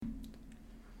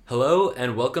Hello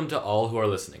and welcome to all who are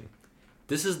listening.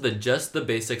 This is the Just the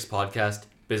Basics podcast,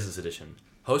 Business Edition,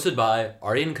 hosted by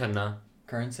Aryan Khanna,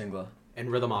 Karan Singla, and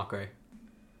Rhythm Akre.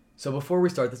 So before we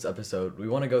start this episode, we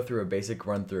want to go through a basic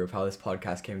run-through of how this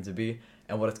podcast came to be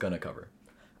and what it's going to cover.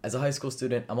 As a high school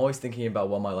student, I'm always thinking about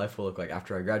what my life will look like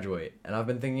after I graduate, and I've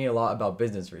been thinking a lot about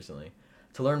business recently.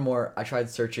 To learn more, I tried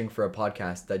searching for a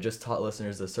podcast that just taught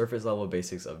listeners the surface-level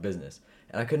basics of business,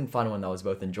 and I couldn't find one that was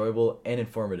both enjoyable and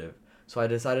informative, so I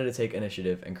decided to take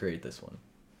initiative and create this one.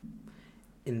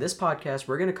 In this podcast,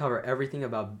 we're going to cover everything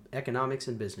about economics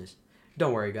and business.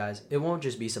 Don't worry, guys. It won't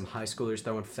just be some high schoolers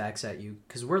throwing facts at you,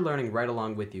 because we're learning right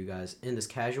along with you guys in this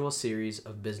casual series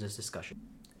of business discussion.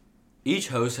 Each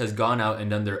host has gone out and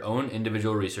done their own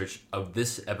individual research of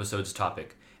this episode's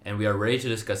topic, and we are ready to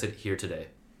discuss it here today.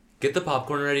 Get the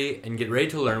popcorn ready and get ready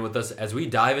to learn with us as we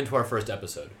dive into our first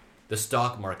episode, the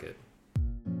stock market.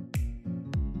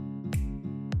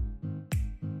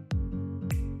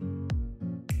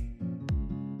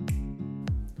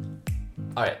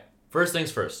 Alright, first things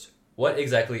first. What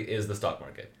exactly is the stock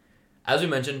market? As we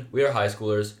mentioned, we are high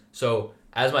schoolers, so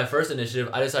as my first initiative,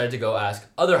 I decided to go ask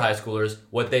other high schoolers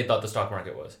what they thought the stock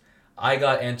market was. I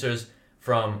got answers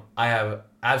from I have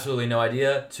absolutely no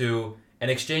idea to an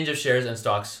exchange of shares and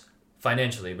stocks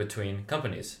financially between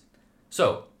companies.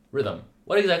 So, Rhythm,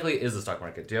 what exactly is the stock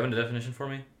market? Do you have a definition for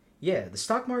me? Yeah, the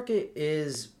stock market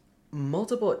is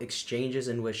multiple exchanges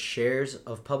in which shares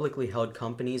of publicly held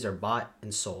companies are bought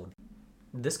and sold.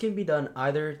 This can be done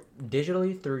either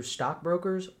digitally through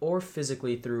stockbrokers or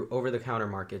physically through over-the-counter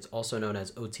markets, also known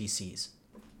as OTCs.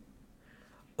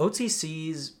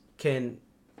 OTCs can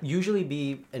usually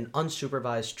be an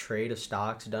unsupervised trade of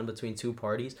stocks done between two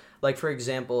parties. Like, for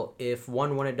example, if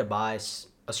one wanted to buy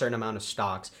a certain amount of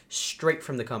stocks straight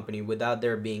from the company without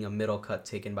there being a middle cut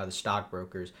taken by the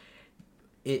stockbrokers,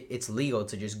 it's legal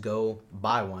to just go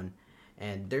buy one.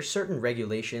 And there's certain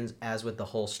regulations, as with the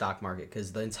whole stock market,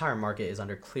 because the entire market is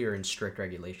under clear and strict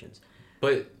regulations.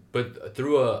 But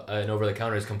through an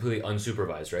over-the-counter is completely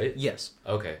unsupervised, right? Yes.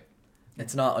 Okay.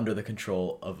 It's not under the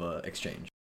control of an exchange.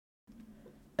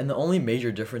 And the only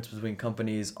major difference between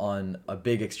companies on a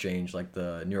big exchange like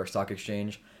the New York Stock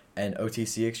Exchange and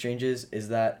OTC exchanges is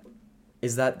that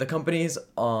the companies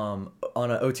on an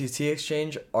OTC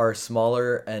exchange are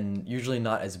smaller and usually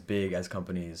not as big as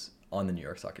companies on the New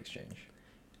York Stock Exchange.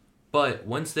 But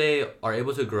once they are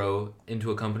able to grow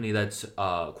into a company that's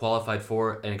qualified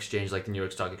for an exchange like the New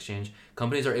York Stock Exchange,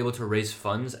 companies are able to raise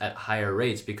funds at higher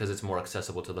rates because it's more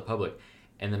accessible to the public.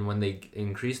 And then when they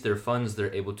increase their funds,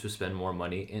 they're able to spend more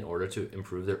money in order to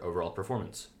improve their overall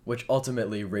performance. Which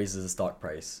ultimately raises the stock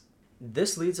price.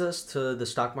 This leads us to the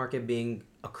stock market being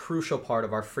a crucial part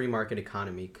of our free market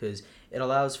economy because it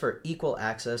allows for equal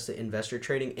access to investor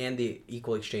trading and the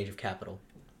equal exchange of capital.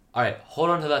 All right, hold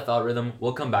on to that thought, Rhythm.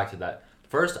 We'll come back to that.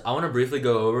 First, I want to briefly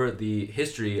go over the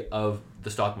history of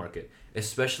the stock market,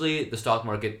 especially the stock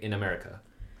market in America.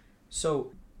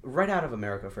 So, right out of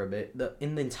America for a bit,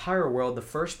 in the entire world, the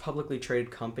first publicly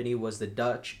traded company was the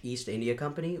Dutch East India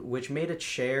Company, which made its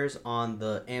shares on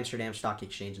the Amsterdam Stock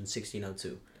Exchange in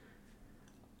 1602.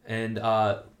 And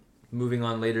moving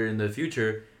on later in the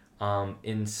future,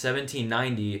 in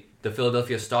 1790, the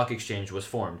Philadelphia Stock Exchange was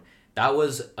formed. That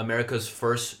was America's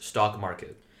first stock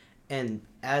market. And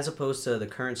as opposed to the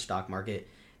current stock market,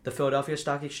 the Philadelphia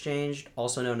Stock Exchange,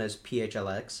 also known as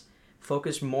PHLX,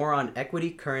 focused more on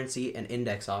equity, currency, and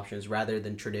index options rather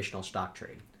than traditional stock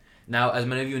trading. Now, as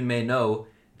many of you may know,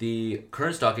 the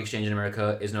current stock exchange in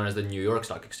America is known as the New York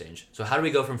Stock Exchange. So how do we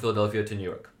go from Philadelphia to New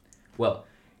York? Well,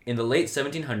 in the late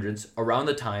 1700s, around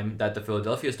the time that the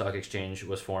Philadelphia Stock Exchange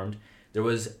was formed, there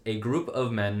was a group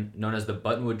of men known as the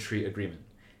Buttonwood Tree Agreement.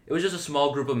 It was just a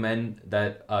small group of men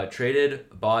that traded,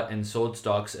 bought, and sold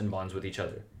stocks and bonds with each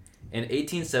other. In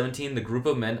 1817, the group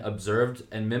of men observed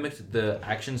and mimicked the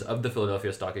actions of the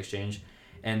Philadelphia Stock Exchange,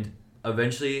 and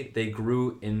eventually they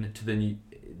grew into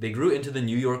the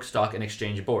New York Stock and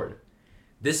Exchange Board.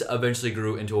 This eventually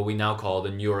grew into what we now call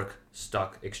the New York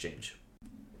Stock Exchange.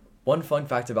 One fun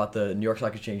fact about the New York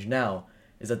Stock Exchange now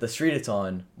is that the street it's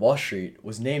on, Wall Street,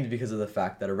 was named because of the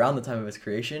fact that around the time of its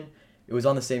creation, it was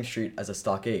on the same street as a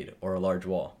stockade, or a large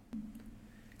wall.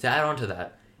 To add on to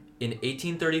that, in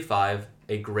 1835,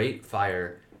 a great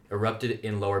fire erupted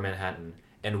in Lower Manhattan,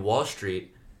 and Wall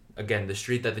Street, again, the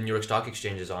street that the New York Stock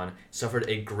Exchange is on, suffered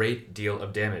a great deal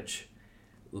of damage.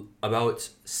 About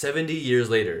 70 years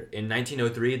later, in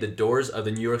 1903, the doors of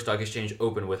the New York Stock Exchange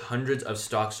opened with hundreds of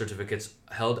stock certificates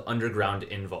held underground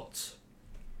in vaults.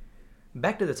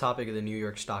 Back to the topic of the New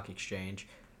York Stock Exchange.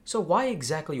 So why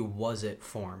exactly was it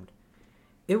formed?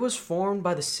 It was formed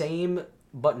by the same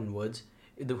Buttonwoods,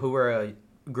 who were a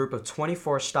group of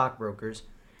 24 stockbrokers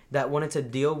that wanted to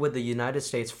deal with the United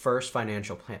States' first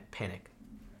financial panic.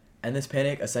 And this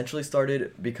panic essentially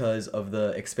started because of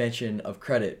the expansion of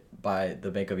credit by the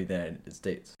Bank of the United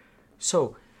States.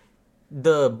 So,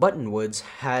 the Buttonwoods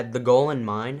had the goal in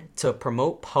mind to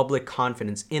promote public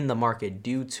confidence in the market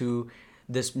due to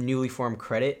this newly formed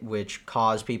credit, which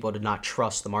caused people to not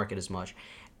trust the market as much.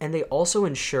 And they also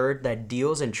ensured that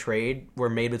deals and trade were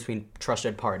made between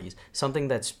trusted parties, something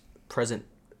that's present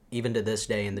even to this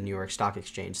day in the New York Stock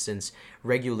Exchange, since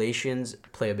regulations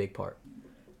play a big part.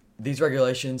 These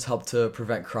regulations help to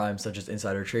prevent crimes such as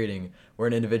insider trading, where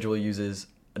an individual uses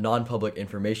non-public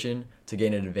information to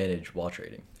gain an advantage while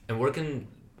trading. And where can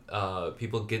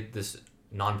people get this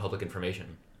non-public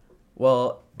information?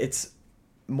 Well, it's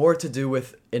more to do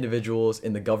with individuals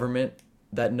in the government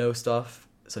that know stuff,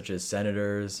 such as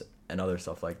senators and other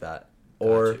stuff like that,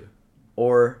 or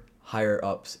higher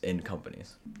ups in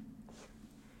companies.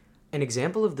 An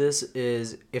example of this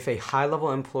is if a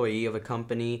high-level employee of a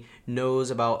company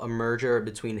knows about a merger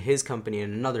between his company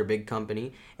and another big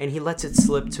company, and he lets it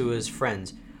slip to his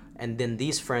friends, and then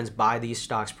these friends buy these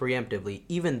stocks preemptively,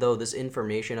 even though this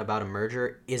information about a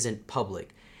merger isn't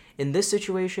public. In this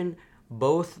situation,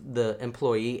 both the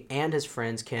employee and his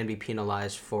friends can be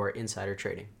penalized for insider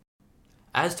trading.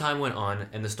 As time went on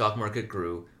and the stock market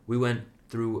grew, we went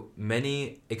through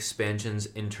many expansions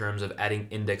in terms of adding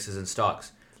indexes and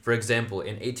stocks. For example,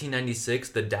 in 1896,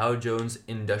 the Dow Jones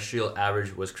Industrial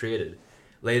Average was created.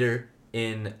 Later,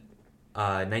 in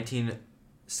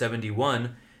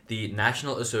 1971, the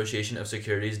National Association of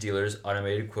Securities Dealers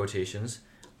Automated Quotations,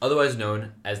 otherwise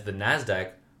known as the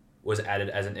NASDAQ, was added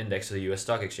as an index to the U.S.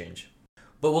 Stock Exchange.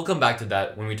 But we'll come back to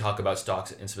that when we talk about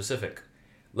stocks in specific.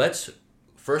 Let's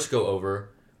first go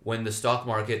over when the stock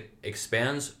market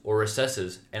expands or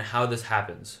recesses and how this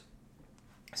happens.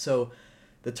 So,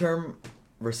 the term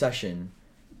recession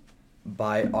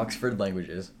by Oxford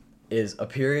Languages is a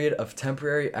period of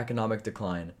temporary economic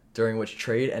decline during which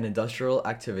trade and industrial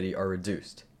activity are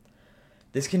reduced.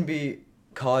 This can be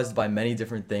caused by many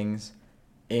different things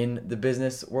in the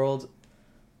business world,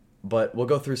 but we'll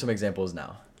go through some examples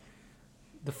now.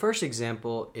 The first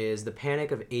example is the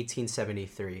Panic of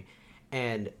 1873,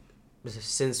 and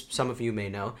since some of you may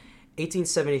know,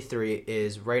 1873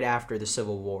 is right after the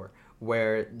Civil War,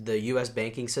 where the U.S.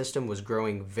 banking system was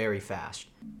growing very fast.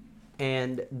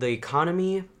 And the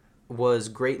economy was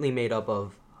greatly made up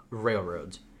of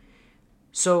railroads.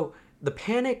 So the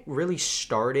panic really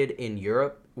started in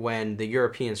Europe when the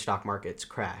European stock markets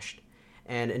crashed.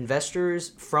 And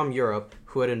investors from Europe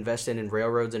who had invested in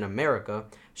railroads in America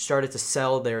started to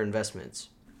sell their investments.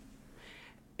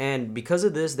 And because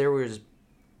of this, there was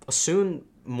soon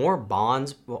more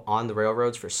bonds on the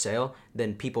railroads for sale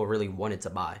than people really wanted to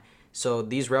buy. So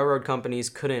these railroad companies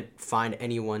couldn't find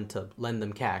anyone to lend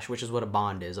them cash, which is what a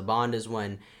bond is. A bond is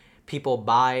when people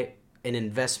buy an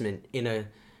investment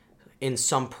in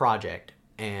some project,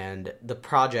 and the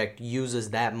project uses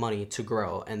that money to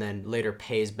grow and then later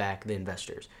pays back the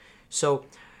investors. So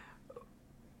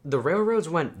the railroads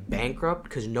went bankrupt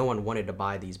because no one wanted to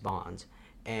buy these bonds.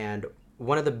 And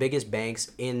one of the biggest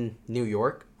banks in New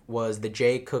York was the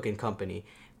J. Cook and Company,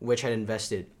 which had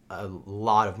invested a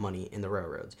lot of money in the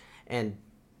railroads. And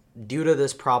due to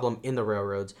this problem in the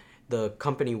railroads, the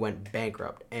company went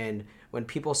bankrupt. And when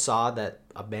people saw that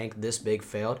a bank this big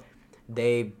failed,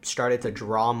 they started to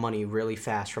draw money really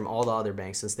fast from all the other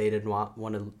banks since they didn't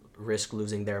want to risk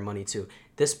losing their money too.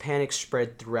 This panic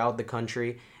spread throughout the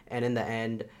country, and in the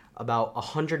end, about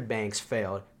 100 banks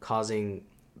failed, causing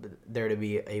there to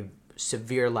be a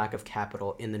severe lack of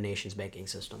capital in the nation's banking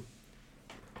system.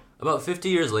 About 50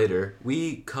 years later,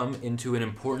 we come into an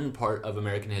important part of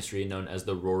American history known as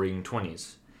the Roaring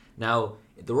Twenties. Now,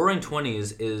 the Roaring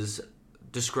Twenties is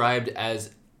described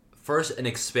as first an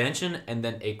expansion and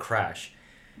then a crash.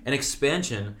 An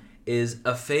expansion is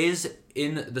a phase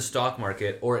in the stock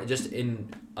market or just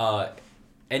in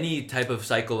any type of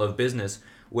cycle of business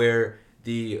where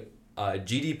the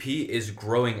GDP is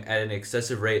growing at an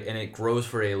excessive rate and it grows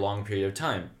for a long period of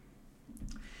time.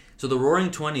 So the Roaring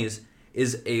Twenties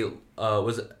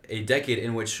was a decade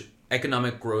in which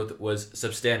economic growth was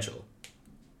substantial.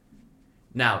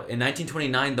 Now, in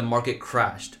 1929, the market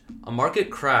crashed. A market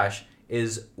crash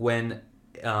is when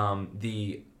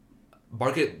the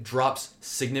market drops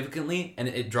significantly and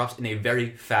it drops in a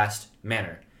very fast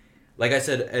manner. Like I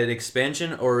said, an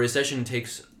expansion or a recession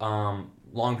takes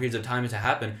long periods of time to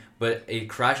happen, but a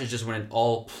crash is just when it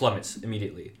all plummets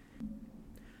immediately.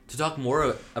 To talk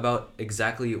more about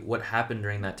exactly what happened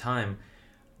during that time,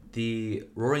 the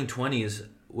Roaring Twenties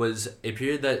was a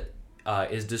period that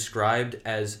is described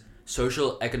as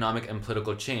social, economic, and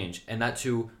political change, and that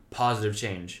too positive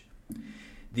change.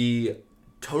 The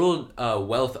total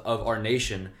wealth of our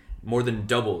nation more than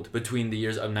doubled between the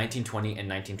years of 1920 and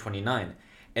 1929,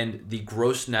 and the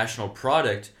gross national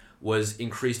product was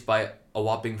increased by a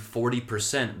whopping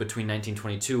 40% between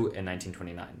 1922 and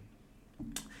 1929.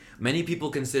 Many people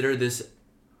consider this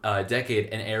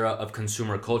decade an era of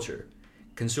consumer culture.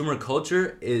 Consumer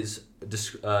culture is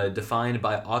defined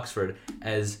by Oxford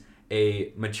as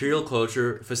a material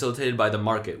culture facilitated by the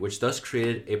market, which thus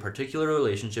created a particular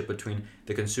relationship between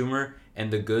the consumer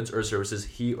and the goods or services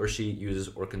he or she uses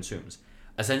or consumes.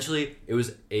 Essentially, it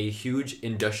was a huge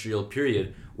industrial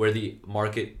period where the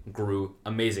market grew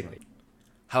amazingly.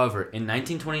 However, in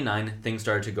 1929, things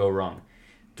started to go wrong.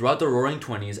 Throughout the Roaring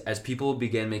Twenties, as people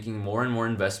began making more and more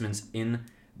investments in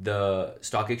the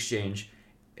stock exchange,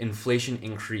 inflation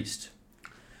increased.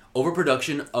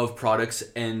 Overproduction of products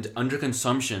and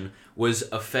underconsumption was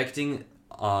affecting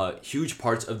huge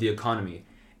parts of the economy,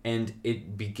 and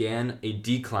it began a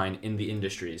decline in the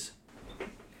industries.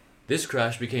 This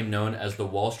crash became known as the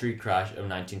Wall Street crash of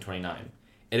 1929.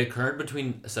 It occurred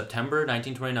between September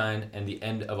 1929 and the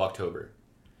end of October.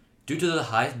 Due to the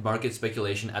high market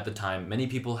speculation at the time, many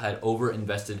people had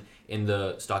overinvested in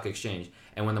the stock exchange,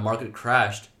 and when the market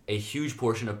crashed, a huge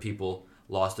portion of people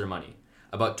lost their money.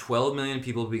 About 12 million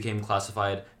people became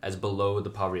classified as below the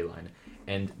poverty line,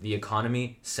 and the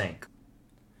economy sank.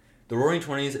 The Roaring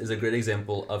Twenties is a great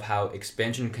example of how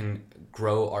expansion can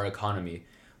grow our economy,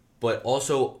 but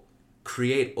also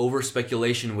create over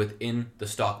speculation within the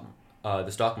stock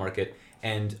market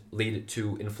and lead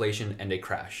to inflation and a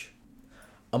crash.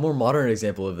 A more modern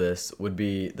example of this would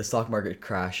be the stock market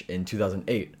crash in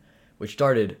 2008, which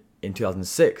started in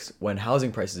 2006 when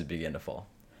housing prices began to fall.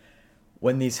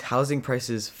 When these housing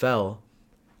prices fell,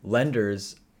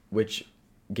 lenders, which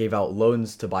gave out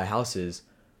loans to buy houses,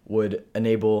 would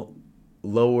enable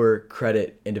lower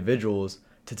credit individuals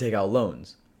to take out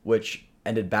loans, which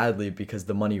ended badly because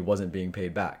the money wasn't being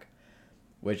paid back,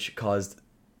 which caused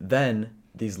then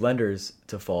these lenders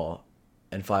to fall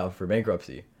and file for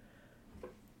bankruptcy,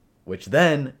 which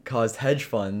then caused hedge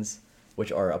funds,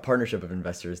 which are a partnership of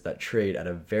investors that trade at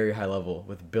a very high level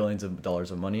with billions of dollars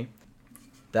of money,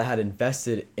 that had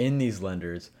invested in these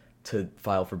lenders to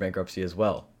file for bankruptcy as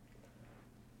well.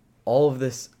 All of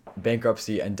this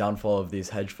bankruptcy and downfall of these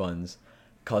hedge funds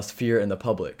caused fear in the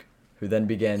public, who then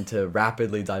began to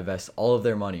rapidly divest all of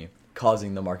their money,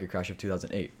 causing the market crash of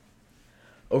 2008.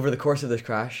 Over the course of this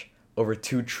crash, over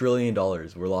 $2 trillion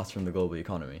were lost from the global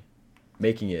economy,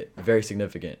 making it very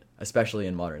significant, especially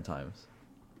in modern times.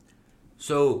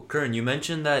 So, Kern, you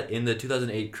mentioned that in the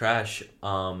 2008 crash,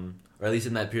 or at least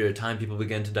in that period of time, people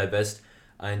began to divest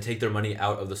and take their money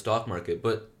out of the stock market.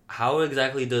 But how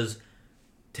exactly does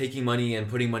taking money and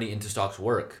putting money into stocks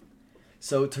work?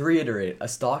 So to reiterate, a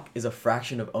stock is a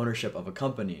fraction of ownership of a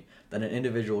company that an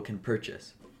individual can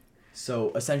purchase.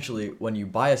 So essentially, when you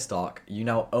buy a stock, you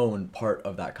now own part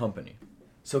of that company.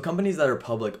 So companies that are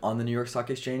public on the New York Stock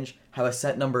Exchange have a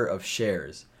set number of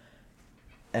shares.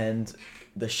 And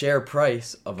the share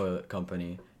price of a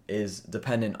company is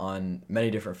dependent on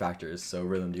many different factors. So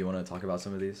Rhythm, do you want to talk about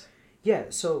some of these? Yeah,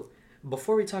 so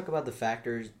before we talk about the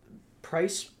factors,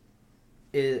 price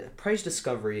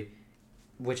discovery,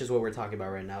 which is what we're talking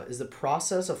about right now, is the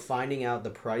process of finding out the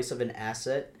price of an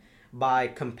asset by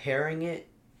comparing it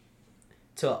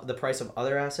to the price of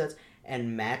other assets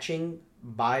and matching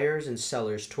buyers and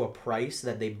sellers to a price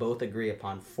that they both agree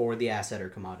upon for the asset or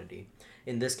commodity.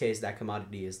 In this case, that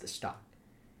commodity is the stock.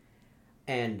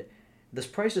 And this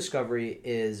price discovery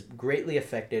is greatly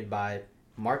affected by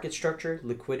market structure,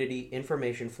 liquidity,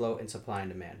 information flow, and supply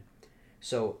and demand.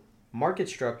 So market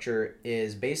structure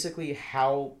is basically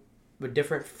how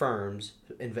different firms,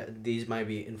 these might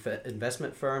be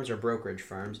investment firms or brokerage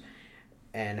firms,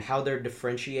 and how they're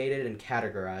differentiated and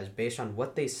categorized based on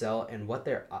what they sell and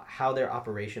how their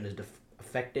operation is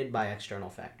affected by external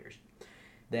factors.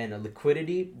 Then a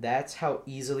liquidity, that's how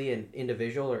easily an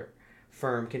individual or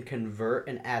firm can convert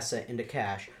an asset into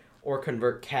cash or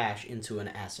convert cash into an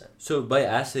asset. So by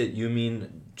asset, you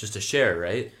mean just a share,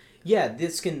 right? Yeah,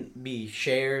 this can be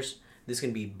shares, this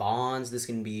can be bonds, this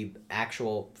can be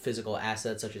actual physical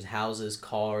assets such as houses,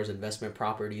 cars, investment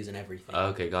properties, and everything.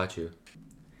 Okay, got you.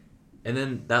 And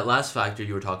then that last factor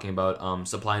you were talking about,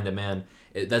 supply and demand,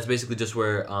 that's basically just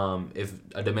where if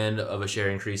a demand of a share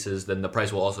increases, then the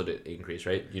price will also increase,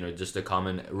 right? You know, just a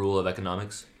common rule of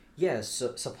economics. Yes,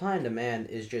 so supply and demand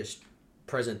is just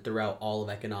present throughout all of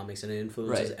economics, and it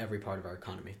influences every part of our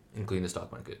economy, including the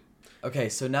stock market. Okay,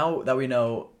 so now that we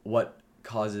know what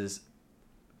causes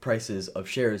prices of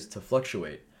shares to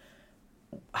fluctuate,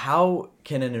 how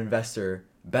can an investor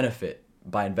benefit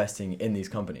by investing in these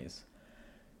companies?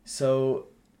 So,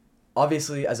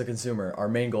 obviously, as a consumer, our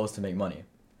main goal is to make money.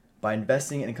 By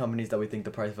investing in companies that we think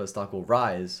the price of a stock will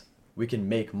rise, we can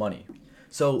make money.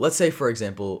 So, let's say, for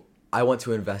example, I want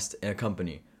to invest in a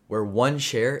company where one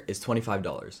share is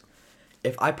 $25.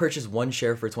 If I purchase one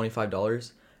share for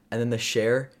 $25 and then the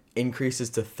share increases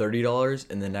to $30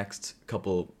 in the next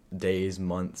couple days,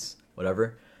 months,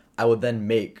 whatever, I would then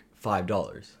make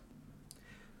 $5.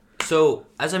 So,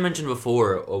 as I mentioned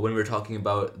before, or when we were talking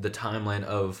about the timeline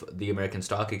of the American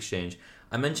Stock Exchange,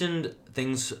 I mentioned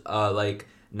things like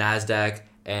NASDAQ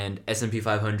and S&P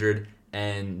 500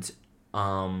 and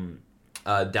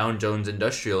Dow Jones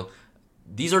Industrial.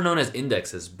 These are known as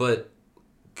indexes, but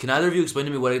can either of you explain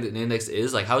to me what an index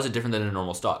is? Like, how is it different than a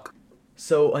normal stock?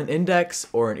 So an index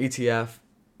or an ETF,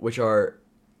 which are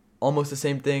almost the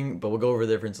same thing, but we'll go over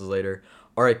the differences later,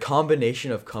 are a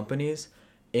combination of companies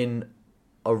in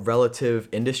a relative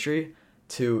industry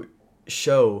to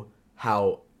show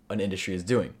how an industry is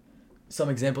doing. Some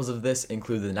examples of this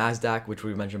include the NASDAQ, which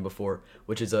we mentioned before,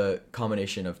 which is a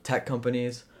combination of tech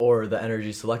companies, or the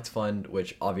Energy Select Fund,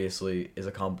 which obviously is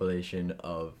a combination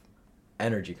of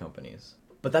energy companies.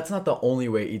 But that's not the only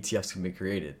way ETFs can be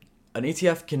created. An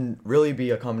ETF can really be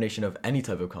a combination of any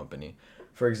type of company.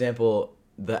 For example,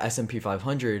 the S&P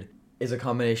 500 is a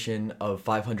combination of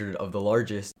 500 of the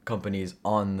largest companies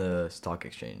on the stock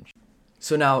exchange.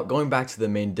 So now, going back to the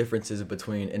main differences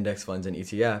between index funds and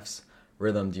ETFs,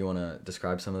 Rhythm, do you want to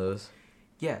describe some of those?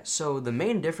 Yeah, so the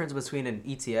main difference between an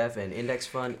ETF and index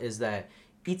fund is that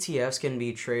ETFs can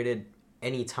be traded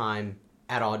anytime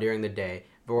at all during the day,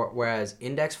 whereas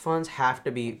index funds have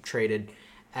to be traded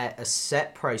at a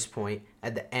set price point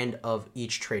at the end of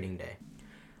each trading day.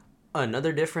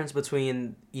 Another difference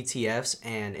between ETFs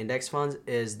and index funds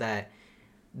is that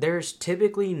there's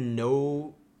typically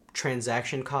no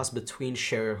transaction cost between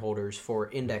shareholders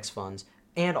for index funds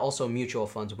and also mutual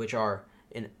funds, which are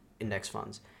in index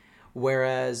funds.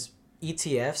 Whereas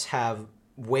ETFs have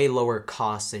way lower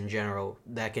costs in general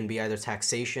that can be either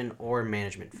taxation or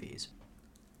management fees.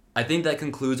 I think that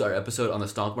concludes our episode on the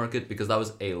stock market because that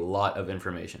was a lot of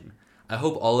information. I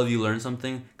hope all of you learned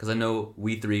something because I know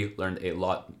we three learned a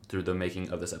lot through the making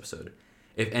of this episode.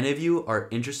 If any of you are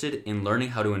interested in learning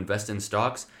how to invest in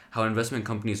stocks, how investment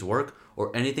companies work,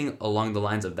 or anything along the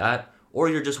lines of that, or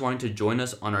you're just wanting to join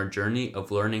us on our journey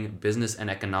of learning business and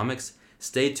economics,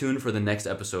 stay tuned for the next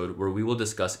episode where we will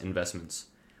discuss investments.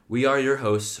 We are your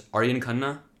hosts, Aryan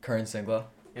Khanna, Karan Singla,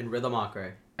 And Rhythm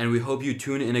Akre. and we hope you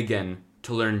tune in again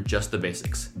to learn just the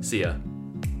basics. See ya.